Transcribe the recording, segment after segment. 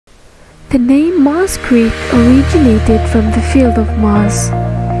The name Mars Creek originated from the field of Mars.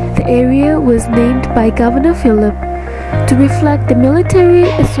 The area was named by Governor Philip to reflect the military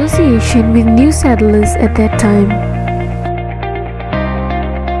association with new settlers at that time.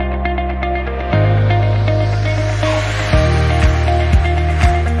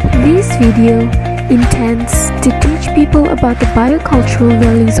 This video intends to teach people about the biocultural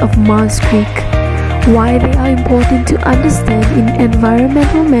values of Mars Creek, why they are important to understand in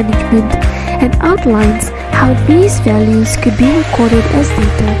environmental management, and outlines how these values could be recorded as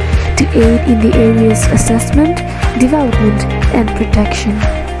data to aid in the area's assessment, development, and protection.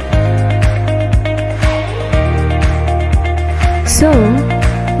 So,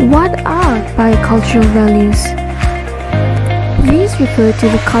 what are biocultural values? These refer to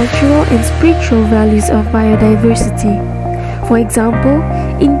the cultural and spiritual values of biodiversity. For example,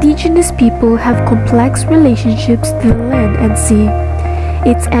 indigenous people have complex relationships to the land and sea,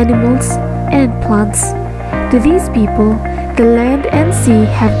 its animals and plants. To these people, the land and sea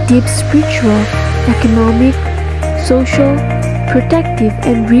have deep spiritual, economic, social, protective,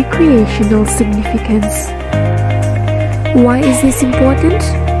 and recreational significance. Why is this important?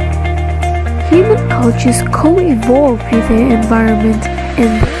 Human cultures co-evolve with their environment,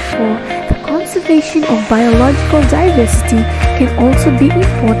 and therefore the conservation of biological diversity can also be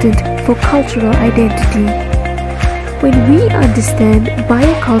important for cultural identity. When we understand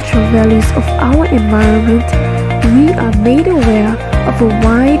biocultural values of our environment, we are made aware of a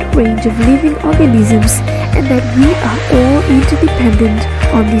wide range of living organisms and that we are all interdependent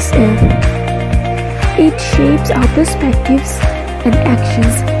on this earth. It shapes our perspectives and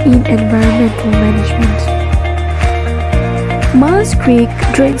actions in environmental management. Mars Creek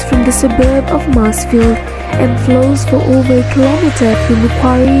drains from the suburb of Marsfield and flows for over a kilometer through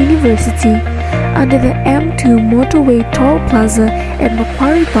Macquarie University under the M2 motorway toll plaza at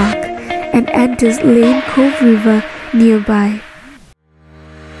Macquarie Park and enters Lane Cove River nearby.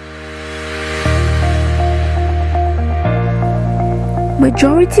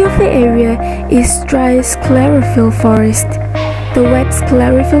 Majority of the area is dry sclerophyll forest. The wet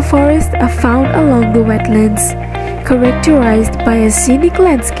sclerophyll forests are found along the wetlands, characterized by a scenic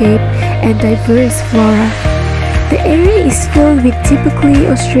landscape and diverse flora. The area is filled with typically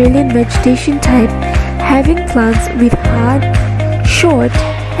Australian vegetation type, having plants with hard, short,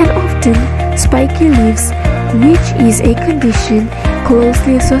 and often spiky leaves, which is a condition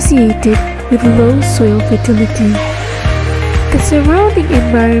closely associated with low soil fertility. The surrounding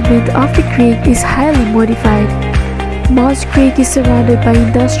environment of the creek is highly modified. Mars Creek is surrounded by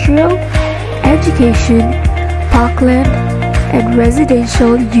industrial, education, parkland, and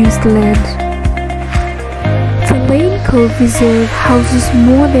residential used land. The Lane Cove Reserve houses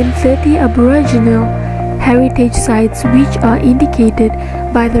more than 30 Aboriginal heritage sites which are indicated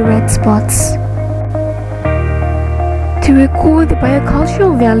by the red spots. To record the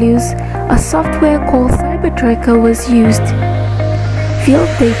biocultural values, a software called CyberTracker was used. Field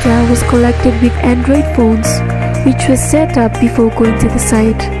data was collected with Android phones, which was set up before going to the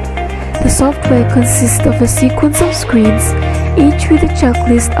site. The software consists of a sequence of screens, each with a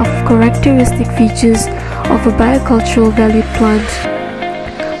checklist of characteristic features of a biocultural valued plant.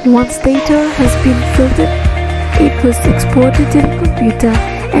 Once data has been filtered, it was exported to the computer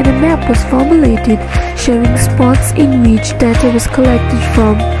and a map was formulated showing spots in which data was collected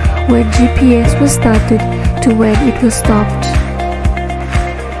from when GPS was started to when it was stopped.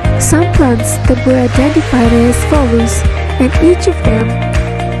 Some plants that were identified as follows, and each of them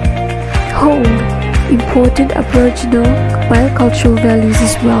hold important Aboriginal biocultural values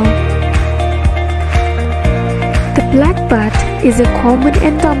as well. The blackbutt is a common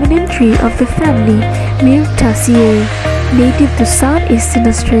and dominant tree of the family Myrtaceae, native to southeastern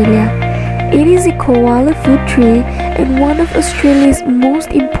Australia. It is a koala fruit tree and one of Australia's most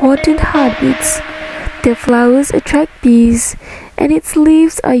important hardwoods. Their flowers attract bees, and its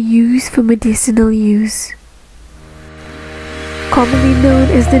leaves are used for medicinal use. Commonly known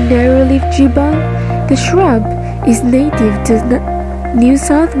as the narrow-leaf gibang, the shrub is native to New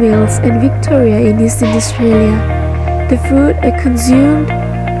South Wales and Victoria in Eastern Australia. The fruit are consumed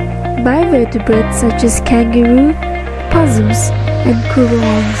by vertebrates such as kangaroo, possums, and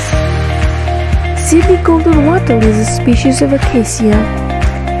cougarons. Sydney golden wattle is a species of acacia.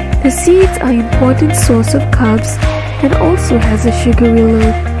 The seeds are an important source of carbs and also has a sugary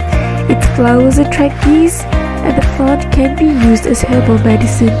load. Its flowers attract bees, and the plant can be used as herbal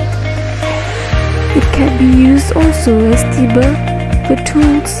medicine. It can be used also as timber for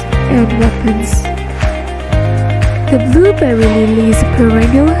tools and weapons. The blueberry lily is a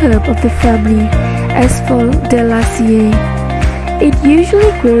perennial herb of the family Asphodelaceae. It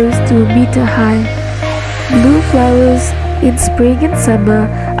usually grows to a meter high. Blue flowers in spring and summer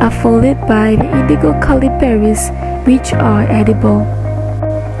are followed by the indigo-colored berries, which are edible.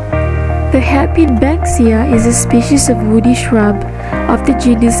 The hairpin banksia is a species of woody shrub of the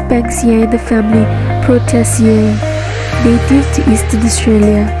genus Banksia in the family Proteaceae, native to eastern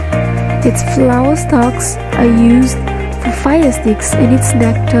Australia. Its flower stalks are used for fire sticks and its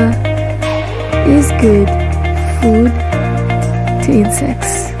nectar is good food to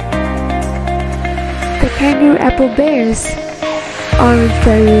insects. The kangaroo apple bears orange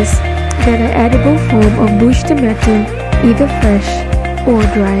berries that are edible form of bush tomato, either fresh or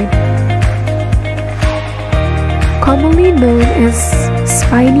dried. Commonly known as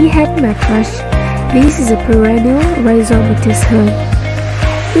spiny head macrash, this is a perennial rhizomatous herb.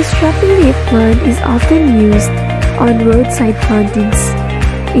 This shrubby-leaf plant is often used on roadside plantings.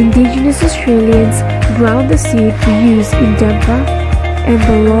 Indigenous Australians ground the seed for use in damper, and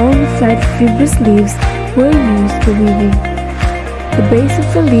the long, flat, fibrous leaves were used for weaving. The base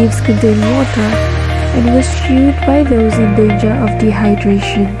of the leaves contained water and was chewed by those in danger of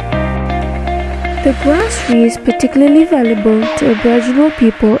dehydration. The grass tree is particularly valuable to Aboriginal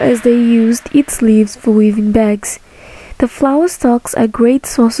people as they used its leaves for weaving bags. The flower stalks are great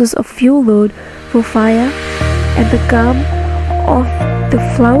sources of fuel wood for fire, and the gum of the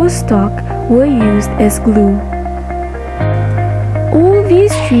flower stalk were used as glue. All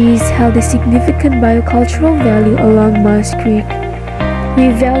these trees held a significant biocultural value along Mars Creek.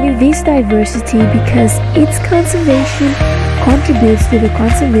 We value this diversity because its conservation contributes to the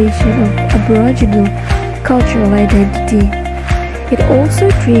conservation of Aboriginal cultural identity. It also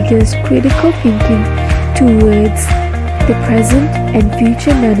triggers critical thinking towards the present and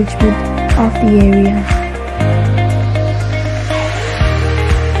future management of the area.